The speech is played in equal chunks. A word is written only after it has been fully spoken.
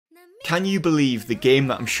Can you believe the game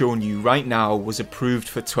that I'm showing you right now was approved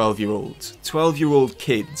for 12-year-olds? 12-year-old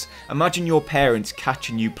kids. Imagine your parents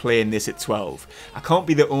catching you playing this at 12. I can't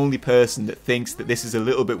be the only person that thinks that this is a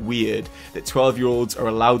little bit weird that 12-year-olds are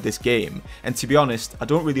allowed this game, and to be honest, I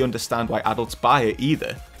don't really understand why adults buy it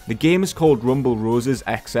either. The game is called Rumble Roses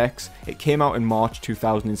XX. It came out in March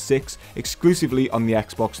 2006, exclusively on the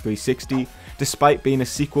Xbox 360, despite being a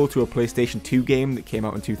sequel to a PlayStation 2 game that came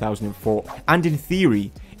out in 2004. And in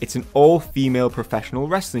theory, it's an all-female professional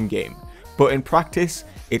wrestling game, but in practice,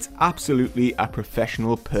 it's absolutely a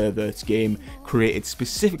professional perverts game created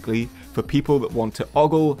specifically for people that want to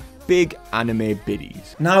ogle big anime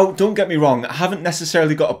biddies. Now, don't get me wrong, I haven't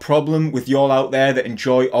necessarily got a problem with y'all out there that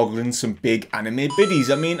enjoy ogling some big anime biddies.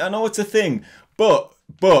 I mean, I know it's a thing, but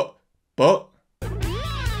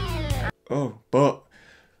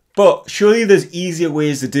surely there's easier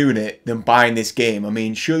ways of doing it than buying this game. I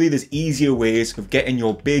mean, surely there's easier ways of getting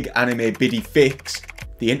your big anime biddy fix,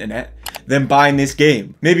 the internet, than buying this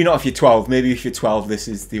game. Maybe not if you're 12. Maybe if you're 12, this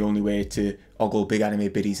is the only way to ogle big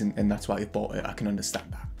anime biddies, and that's why you bought it. I can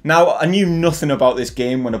understand that. Now, I knew nothing about this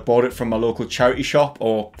game when I bought it from my local charity shop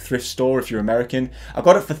or thrift store if you're American. I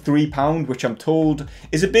got it for £3, which I'm told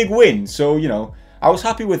is a big win, so, you know, I was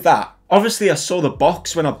happy with that. Obviously, I saw the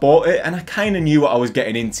box when I bought it, and I kind of knew what I was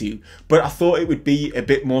getting into, but I thought it would be a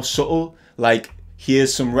bit more subtle, like,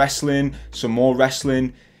 here's some wrestling, some more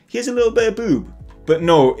wrestling, here's a little bit of boob. But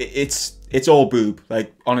no, it's all boob.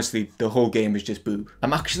 Like, honestly, the whole game is just boob.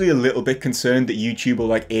 I'm actually a little bit concerned that YouTube will,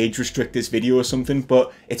 like, age restrict this video or something,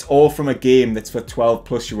 but it's all from a game that's for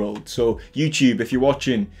 12+-year-olds. So, YouTube, if you're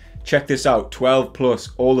watching, check this out,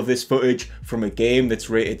 12+, all of this footage from a game that's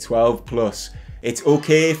rated 12+. It's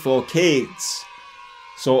okay for kids.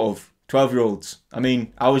 Sort of. 12-year-olds. I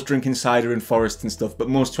mean, I was drinking cider in Forest and stuff, but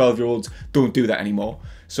most 12-year-olds don't do that anymore.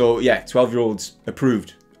 So, yeah, 12-year-olds,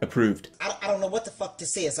 approved. Approved. I don't know what the fuck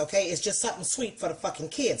this is, okay? It's just something sweet for the fucking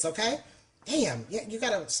kids, okay? Damn, you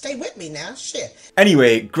gotta stay with me now, shit.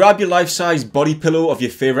 Anyway, grab your life-size body pillow of your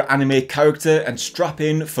favourite anime character and strap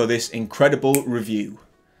in for this incredible review.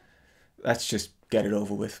 Let's just get it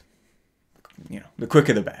over with. You know, the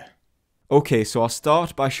quicker the better. Okay, so I'll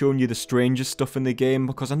start by showing you the strangest stuff in the game,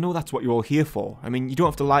 because I know that's what you're all here for. I mean, you don't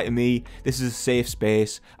have to lie to me, this is a safe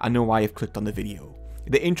space, I know why you've clicked on the video.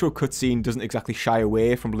 The intro cutscene doesn't exactly shy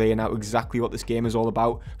away from laying out exactly what this game is all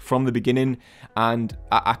about from the beginning, and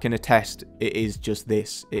I can attest it is just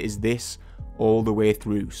this. It is this all the way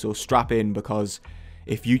through, so strap in, because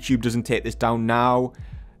if YouTube doesn't take this down now,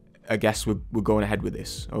 I guess we're going ahead with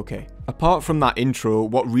this. Okay. Apart from that intro,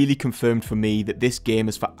 what really confirmed for me that this game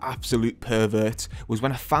is for absolute perverts was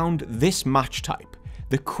when I found this match type,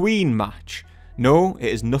 the Queen match. No,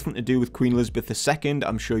 it has nothing to do with Queen Elizabeth II,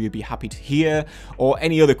 I'm sure you'd be happy to hear, or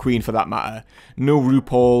any other queen for that matter. No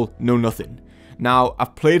RuPaul, no nothing. Now,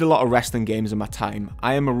 I've played a lot of wrestling games in my time,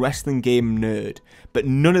 I am a wrestling game nerd, but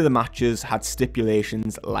none of the matches had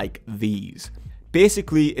stipulations like these.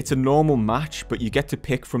 Basically, it's a normal match, but you get to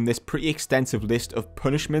pick from this pretty extensive list of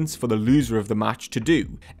punishments for the loser of the match to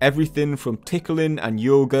do. Everything from tickling and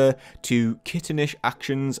yoga to kittenish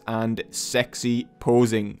actions and sexy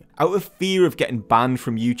posing. Out of fear of getting banned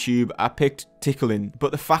from YouTube, I picked tickling,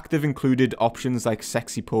 but the fact they've included options like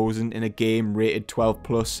sexy posing in a game rated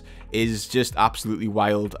 12+ is just absolutely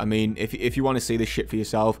wild. I mean, if you want to see this shit for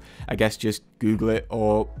yourself, I guess just Google it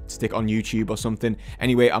or stick on YouTube or something.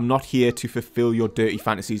 Anyway, I'm not here to fulfill your dirty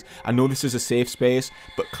fantasies. I know this is a safe space,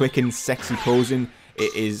 but clicking sexy posing,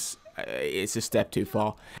 it's a step too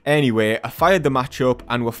far. Anyway, I fired the match up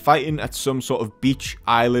and we're fighting at some sort of beach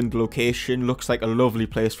island location. Looks like a lovely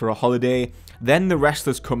place for a holiday. Then the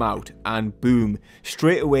wrestlers come out and boom,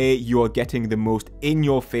 straight away you are getting the most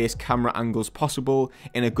in-your-face camera angles possible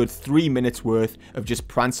in a good 3 minutes worth of just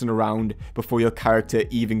prancing around before your character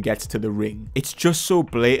even gets to the ring. It's just so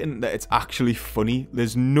blatant that it's actually funny.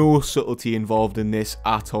 There's no subtlety involved in this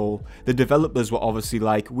at all. The developers were obviously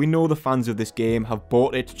like, we know the fans of this game have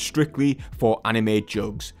bought it strictly for anime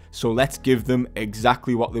jugs, so let's give them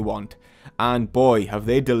exactly what they want. And boy, have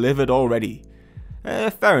they delivered already.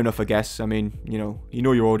 Fair enough, I guess. I mean, you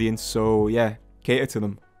know your audience, so yeah, cater to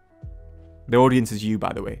them. The audience is you,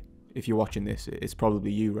 by the way. If you're watching this, it's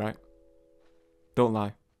probably you, right? Don't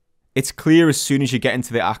lie. It's clear as soon as you get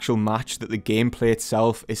into the actual match that the gameplay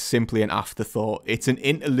itself is simply an afterthought. It's an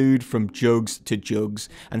interlude from jugs to jugs,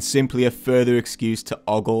 and simply a further excuse to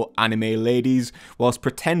ogle anime ladies, whilst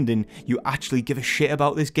pretending you actually give a shit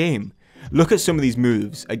about this game. Look at some of these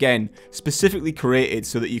moves, again, specifically created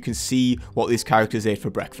so that you can see what these characters ate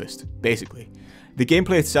for breakfast, basically. The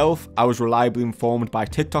gameplay itself, I was reliably informed by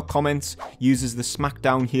TikTok comments, uses the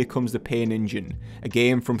Smackdown Here Comes the Pain engine, a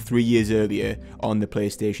game from 3 years earlier on the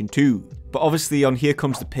PlayStation 2. But obviously on Here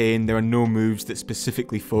Comes the Pain, there are no moves that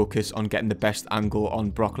specifically focus on getting the best angle on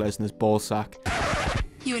Brock Lesnar's ballsack.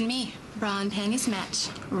 You and me, bra and panties match,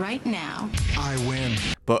 right now. I win.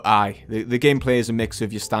 But aye, the gameplay is a mix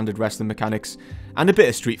of your standard wrestling mechanics and a bit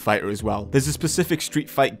of Street Fighter as well. There's a specific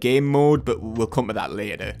Street Fight game mode, but we'll come to that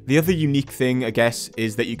later. The other unique thing, I guess,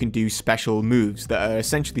 is that you can do special moves that are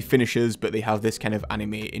essentially finishers, but they have this kind of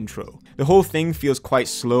anime intro. The whole thing feels quite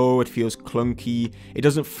slow, it feels clunky, it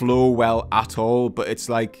doesn't flow well at all, but it's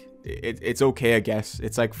like, it's okay, I guess.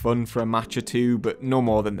 It's like fun for a match or two, but no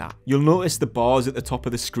more than that. You'll notice the bars at the top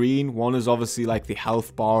of the screen. One is obviously like the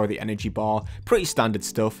health bar or the energy bar, pretty standard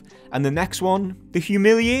stuff. And the next one, the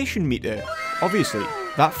humiliation meter. Obviously,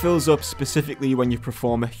 that fills up specifically when you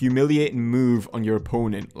perform a humiliating move on your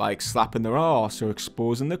opponent, like slapping their arse or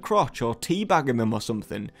exposing their crotch or teabagging them or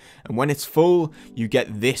something. And when it's full, you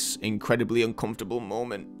get this incredibly uncomfortable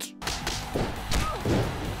moment.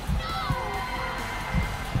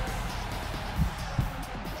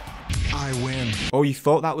 I win. Oh, you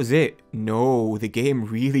thought that was it? No, the game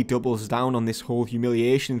really doubles down on this whole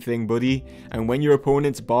humiliation thing, buddy. And when your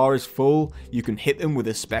opponent's bar is full, you can hit them with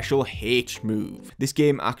a special H move. This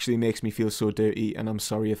game actually makes me feel so dirty, and I'm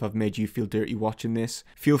sorry if I've made you feel dirty watching this.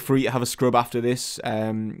 Feel free to have a scrub after this.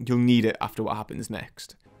 You'll need it after what happens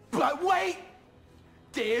next. But wait!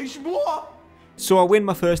 There's more! So I win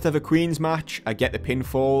my first ever Queens match, I get the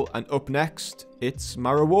pinfall, and up next, it's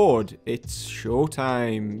my reward. It's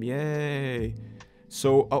showtime, yay.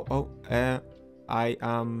 So, I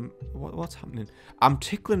am, what's happening? I'm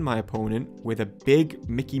tickling my opponent with a big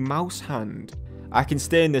Mickey Mouse hand. I can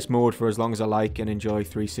stay in this mode for as long as I like and enjoy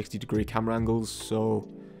 360-degree camera angles, so,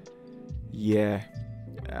 yeah.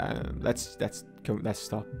 Let's stop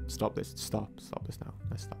this now,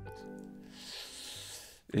 let's stop this.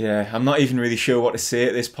 Yeah, I'm not even really sure what to say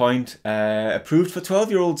at this point. Approved for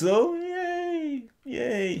 12-year-olds though, yay,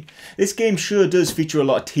 yay. This game sure does feature a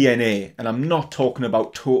lot of TNA, and I'm not talking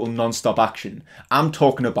about total non-stop action. I'm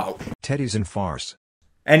talking about Teddies and farce.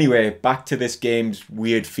 Anyway, back to this game's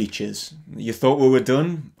weird features. You thought we were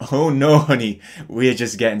done? Oh no, honey, we're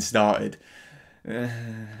just getting started.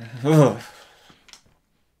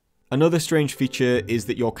 Another strange feature is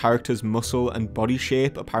that your character's muscle and body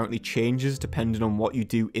shape apparently changes depending on what you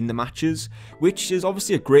do in the matches, which is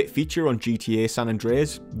obviously a great feature on GTA San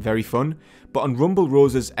Andreas, very fun, but on Rumble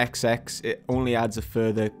Rose's XX it only adds a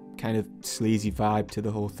further kind of sleazy vibe to the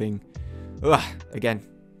whole thing. Ugh, again,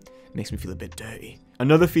 makes me feel a bit dirty.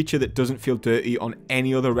 Another feature that doesn't feel dirty on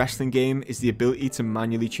any other wrestling game is the ability to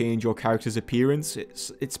manually change your character's appearance.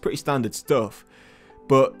 It's pretty standard stuff.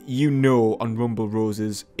 But you know on Rumble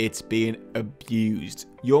Roses, it's being abused.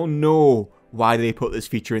 You'll know why they put this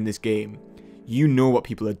feature in this game. You know what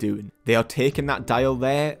people are doing. They are taking that dial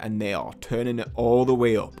there and they are turning it all the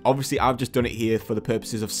way up. Obviously, I've just done it here for the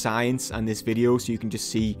purposes of science and this video, so you can just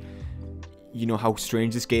see, you know, how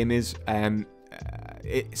strange this game is.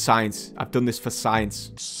 Science. I've done this for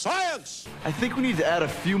science. Science! I think we need to add a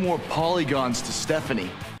few more polygons to Stephanie.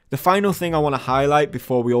 The final thing I want to highlight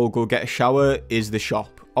before we all go get a shower is the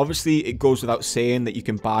shop. Obviously, it goes without saying that you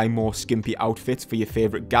can buy more skimpy outfits for your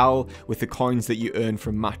favourite gal with the coins that you earn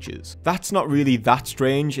from matches. That's not really that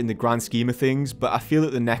strange in the grand scheme of things, but I feel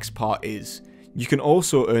that the next part is. You can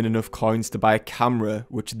also earn enough coins to buy a camera,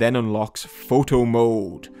 which then unlocks photo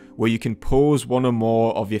mode, where you can pose one or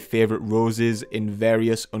more of your favourite roses in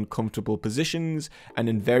various uncomfortable positions and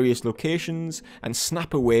in various locations and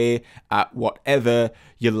snap away at whatever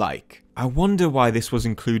you like. I wonder why this was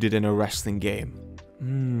included in a wrestling game.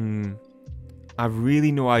 I've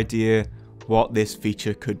really no idea what this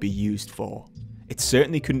feature could be used for. It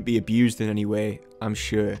certainly couldn't be abused in any way, I'm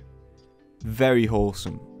sure. Very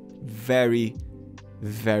wholesome. Very,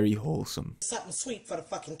 very wholesome. Something sweet for the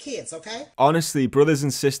fucking kids, okay? Honestly, brothers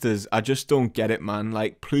and sisters, I just don't get it, man.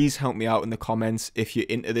 Like, please help me out in the comments if you're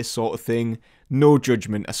into this sort of thing. No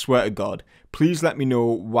judgment, I swear to God. Please let me know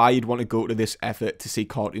why you'd want to go to this effort to see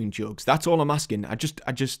cartoon jugs. That's all I'm asking. I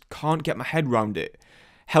just can't get my head around it.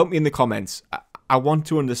 Help me in the comments. I want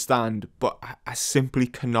to understand, but I simply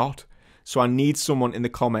cannot. So I need someone in the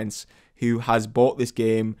comments who has bought this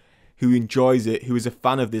game, who enjoys it, who is a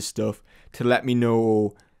fan of this stuff, to let me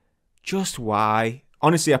know just why.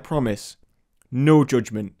 Honestly, I promise, no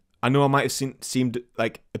judgment. I know I might have seemed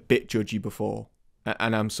like a bit judgy before,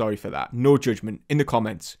 and I'm sorry for that. No judgment in the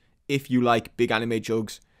comments if you like big anime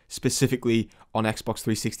jugs, specifically on Xbox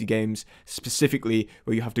 360 games, specifically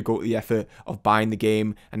where you have to go to the effort of buying the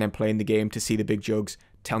game and then playing the game to see the big jugs.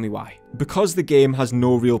 Tell me why. Because the game has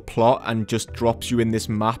no real plot and just drops you in this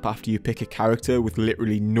map after you pick a character with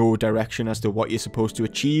literally no direction as to what you're supposed to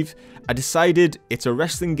achieve, I decided it's a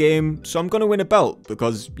wrestling game, so I'm gonna win a belt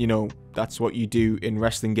because, you know, that's what you do in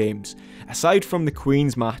wrestling games. Aside from the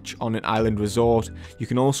Queen's match on an island resort, you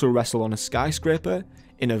can also wrestle on a skyscraper,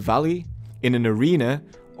 in a valley, in an arena,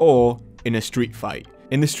 or in a street fight.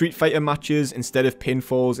 In the Street Fighter matches, instead of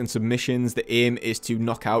pinfalls and submissions, the aim is to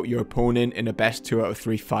knock out your opponent in a best 2 out of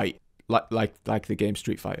 3 fight. Like the game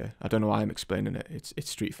Street Fighter. I don't know why I'm explaining it.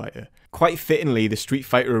 It's Street Fighter. Quite fittingly, the Street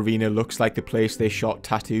Fighter arena looks like the place they shot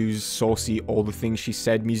Tattoo's Saucy All the Things She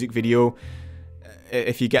Said music video.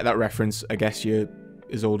 If you get that reference, I guess you're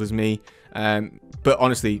as old as me. But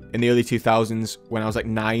honestly, in the early 2000s, when I was like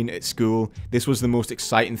 9 at school, this was the most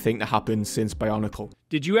exciting thing to happen since Bionicle.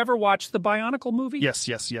 Did you ever watch the Bionicle movie? Yes,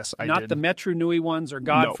 I did. Not the Metro Nui ones, or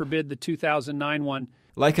God forbid the 2009 one.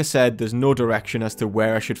 Like I said, there's no direction as to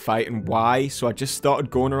where I should fight and why, so I just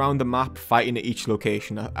started going around the map fighting at each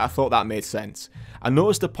location. I thought that made sense. I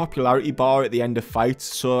noticed a popularity bar at the end of fights,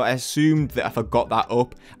 so I assumed that if I got that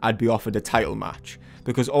up, I'd be offered a title match.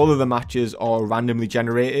 Because all of the matches are randomly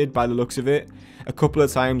generated by the looks of it. A couple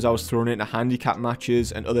of times I was thrown into handicap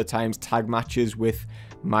matches and other times tag matches with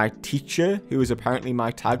my teacher, who was apparently my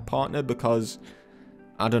tag partner because,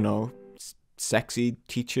 I don't know, sexy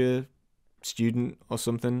teacher, student or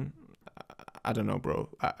something. I don't know, bro.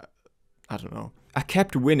 I don't know. I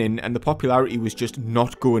kept winning and the popularity was just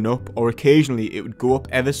not going up, or occasionally it would go up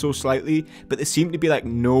ever so slightly, but there seemed to be like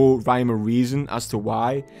no rhyme or reason as to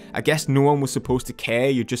why. I guess no one was supposed to care,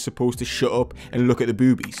 you're just supposed to shut up and look at the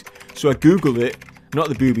boobies. So I googled it, not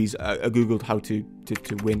the boobies, I googled how to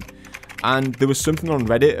win. And there was something on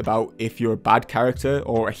Reddit about if you're a bad character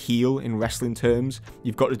or a heel in wrestling terms,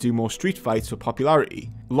 you've got to do more street fights for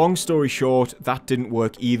popularity. Long story short, that didn't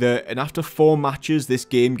work either, and after 4 matches this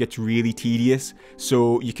game gets really tedious,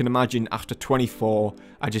 so you can imagine after 24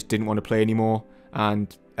 I just didn't want to play anymore,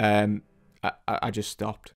 and I just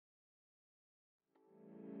stopped.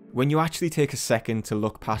 When you actually take a second to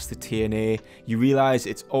look past the TNA, you realise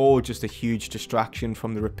it's all just a huge distraction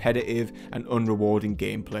from the repetitive and unrewarding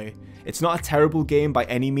gameplay. It's not a terrible game by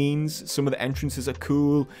any means, some of the entrances are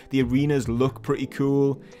cool, the arenas look pretty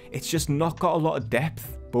cool, it's just not got a lot of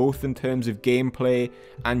depth, both in terms of gameplay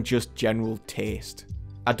and just general taste.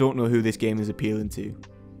 I don't know who this game is appealing to.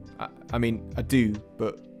 I mean, I do,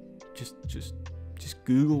 but just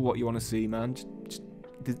Google what you want to see, man. Just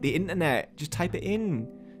the internet, just type it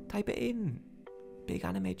in. Type it in. Big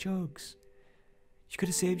anime jugs. You could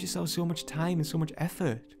have saved yourself so much time and so much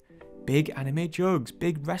effort. Big anime jugs.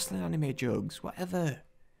 Big wrestling anime jugs. Whatever.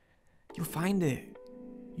 You'll find it.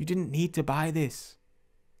 You didn't need to buy this.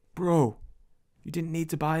 Bro, you didn't need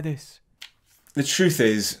to buy this. The truth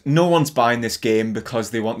is, no one's buying this game because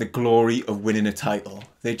they want the glory of winning a title.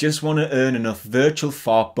 They just want to earn enough virtual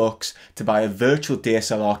fart bucks to buy a virtual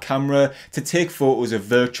DSLR camera to take photos of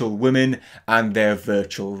virtual women and their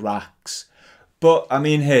virtual racks. But, I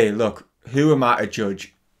mean, hey, look, who am I to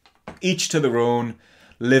judge? Each to their own,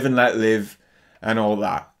 live and let live, and all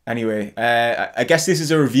that. Anyway, I guess this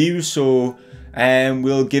is a review, so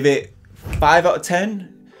we'll give it 5 out of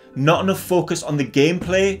 10. Not enough focus on the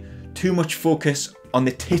gameplay. Too much focus on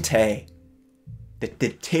the titty. The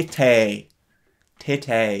titty.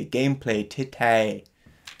 Titty. Gameplay. Titty.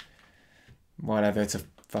 Whatever, it's a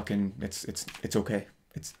fucking... It's okay.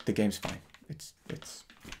 The game's fine. It's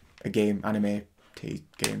a game. Anime.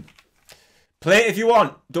 Game. Play it if you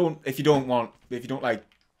want. Don't if you don't want. If you don't like...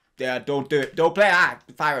 Yeah, don't do it. Don't play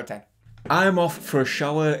it. 5 out of 10. I'm off for a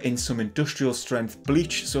shower in some industrial strength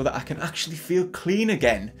bleach so that I can actually feel clean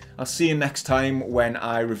again. I'll see you next time when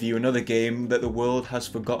I review another game that the world has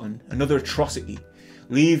forgotten. Another atrocity.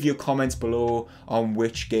 Leave your comments below on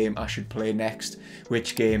which game I should play next,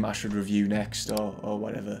 which game I should review next, or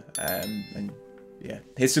whatever. And yeah,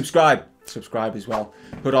 hit subscribe. Subscribe as well.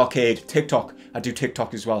 Hood Arcade, TikTok. I do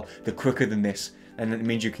TikTok as well. They're quicker than this. And it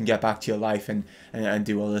means you can get back to your life and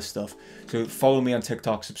do all this stuff. So follow me on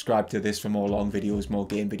TikTok, subscribe to this for more long videos, more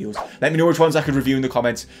game videos. Let me know which ones I could review in the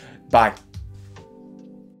comments. Bye.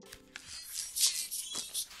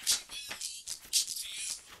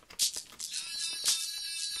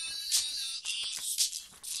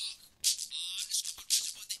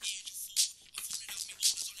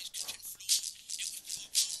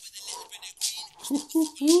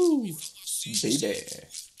 Baby.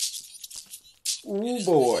 Ooh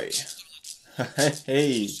boy.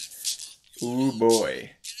 Hey. Ooh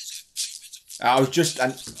boy. I was just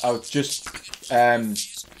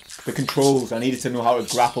the controls. I needed to know how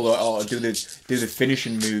to grapple or do the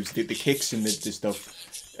finishing moves, the kicks and the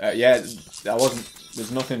stuff. Yeah, I wasn't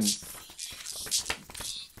There's nothing